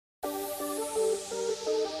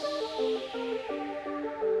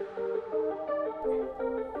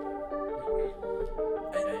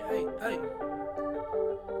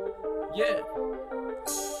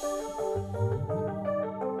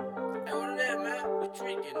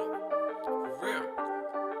drinking them. For real.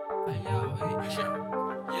 Hey, yo, hey, yeah.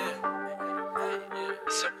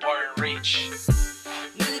 It's important reach.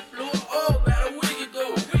 Nearly blew it all about a week ago.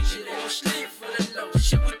 Shit ain't no sleep for the low.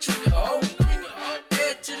 Shit we trigger, oh.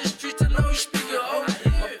 Head to the streets, I know you speak it, oh.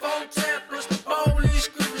 My phone tap plus the police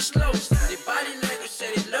screaming slow. They body language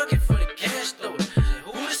say they looking for the cash though.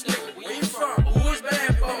 Who this nigga? Where you from? Who is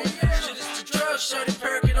bad for? Shit is the drug, shorty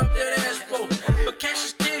perking up that ass for. But cash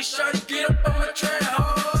is king, shorty get up on my trail,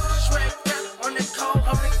 ho. Swag out on that cold,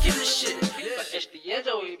 I'm the killer shit. But ESSDEE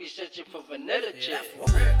ENZO, he be searching for vanilla chick.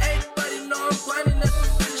 Everybody know I'm grinding, that's the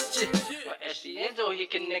realest shit. But ESSDEE ENZO, he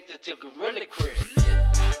connected to Gorilla Crib.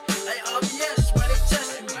 Hey, OBS, why they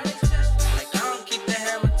testing me? Like I don't keep the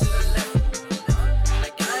hammer to the left.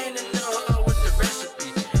 Like I ain't in the hood with the recipe.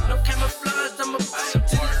 No camouflage, I'ma bite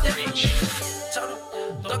to the death. Told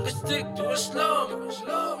him, duck a stick, do it slow.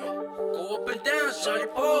 Go up and down, shorty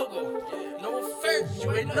pogo. No offense,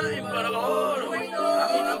 you ain't nothing but a auto. I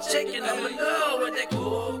mean, I'm taking, I'm in love with that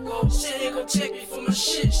go. Shit ain't gon' take me for my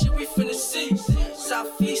shit we finna see.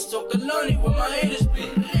 Southeast, talk lonely where my haters be.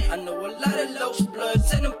 I know a lot of low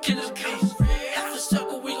bloods and them killers be. Half a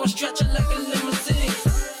circle, we gon' stretch it like a limousine.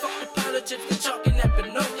 Fuck the politics, they talking that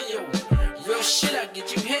Pinocchio. Real shit, I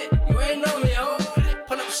get you hit, you ain't know me, ho.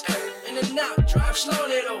 Pull up skirt, in and out, drive slow,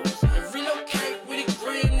 they though. And relocate with a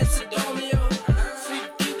green, it's a domino. Free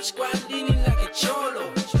deep squad leaning like a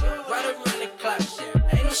cholo. Right around the clock,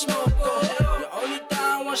 ain't no smoke, go. You only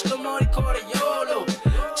down once the money call it YOLO.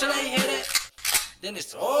 Till I hear that, then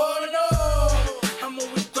it's oh no. I'm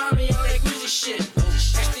always grimy on that greasy shit.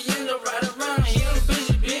 ESSDEE ENZO ride around, he on a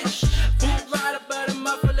busy bitch. Boot ride about a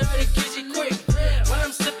muffler, let it get you quick. When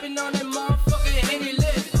I'm sipping on that motherfucking Henny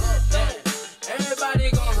lip.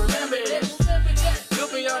 Everybody gon' remember this. You'll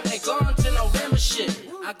be on that gone to November shit.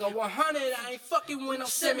 I go 100, I ain't fucking when I'm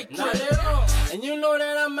semi-quick. Not at all. And you know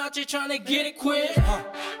that I'm out here trying to get it quick.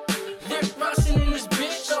 Dick Rossin in this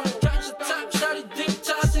bitch, though. Catch the top, shotty dick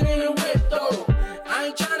tossing in the whip, though. I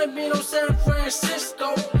ain't tryna be no San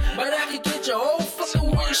Francisco, but I can get your whole fucking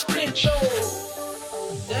wing split, though.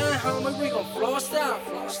 Damn, homie, we gon' floss out.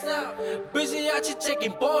 Busy out here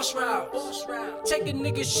taking boss routes. Take a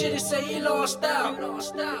nigga shit and say he lost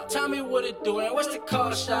out. Tell me what it doing, what's the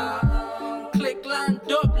cost out? Click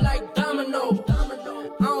lined up like domino.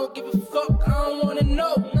 I don't give a fuck, I don't wanna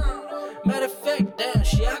know. Matter of fact, damn,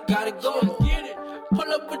 shit, I gotta go.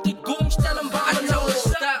 Pull up with the goons, tell them I told her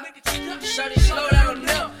stop. Shawty, slow down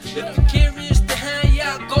now. If you're curious to hang,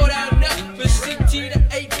 yeah, I'll go down there. From CT to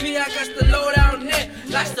AP, I got the low down there.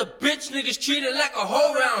 Like the bitch, niggas treated like a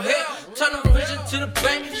hoe round here. Tunnel vision to the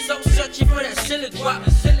bank, so searching for that silly guap.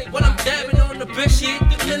 When I'm dabbing on the bitch, she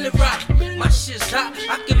hit the lily rock. My shit's hot,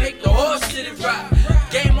 I can make the whole city rock.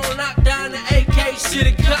 Game on knockdown, the AK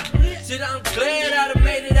city clock. Shit, I'm glad I done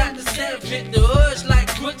made it out the sand pit. The hood's like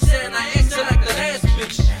quicksand, I exit like the last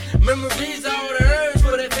bitch. Memories all the urge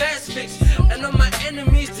for that fast fix. And all my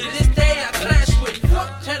enemies to this day I clash with.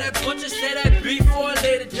 Tell that butcher, say that beef for a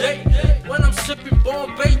later date. When I'm sipping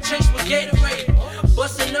Bombay, chase with Gatorade.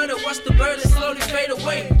 Bust another, watch the bird and slowly fade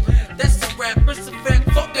away. That's the rap, it's a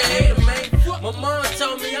fact, fuck a hater, man. My mom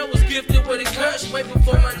told me I was gifted with a curse. Way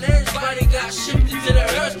before my name's body got shifted to the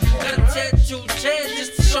earth. Got a tattoo chain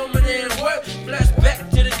just to show me that it work. Flashback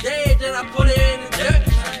to the day that I put it in the dirt.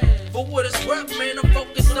 For what it's worth, man, I'm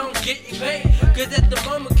focused on getting paid. Cause at the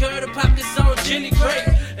moment, curl the pockets on Jenny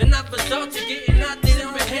Craig. And I result to getting out there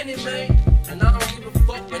in Henny, man. And I don't give a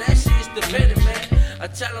fuck, but that shit's the better, man. I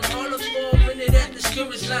tell them all up for a minute at the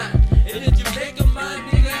scrimmage line. And if you make a mind,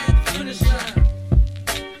 nigga, at the finish line.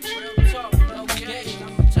 Real talk, okay.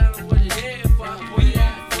 I'm telling what it is before I put it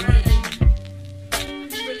out the frame.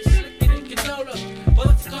 Really slicker than canola.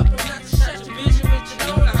 Bullets coughing not to shut your vision with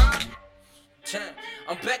your Nola, huh?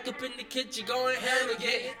 I'm back up in the kitchen going ham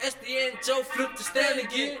again. ESSDEE ENZO flip the stand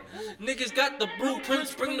again. Niggas got the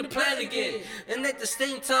blueprints, bring the plan again. And at the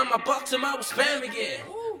same time I box him out with spam again.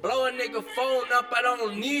 Blow a nigga phone up, I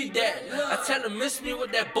don't need that. I tell him miss me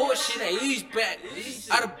with that bullshit and ease back.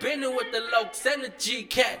 I done been in with the lokes and the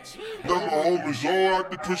G-Cats. Now my homies all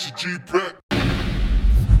out to push the G-Pack.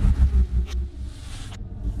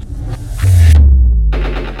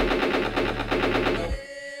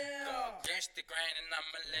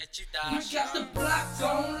 You got the blocks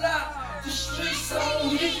on lock, the streets on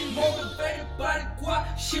hit, motivated by the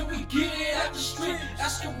guap. Shit, we get it out the street.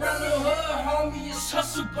 Ask around the hood, homie, it's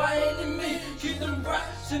hustle by any means. Keep them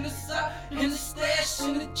rocks in the side, in the stash,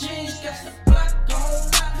 in the jeans. Got the block on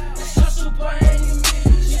lock, it's hustle by any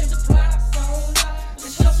means. Get the blocks on lock,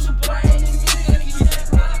 it's hustle by any means. Get that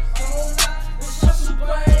block on lock, it's hustle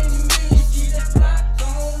by any means. Get that block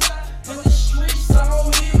on lock, and the streets on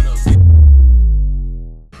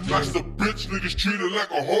a bitch, niggas treat her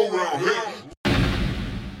like a hoe round here.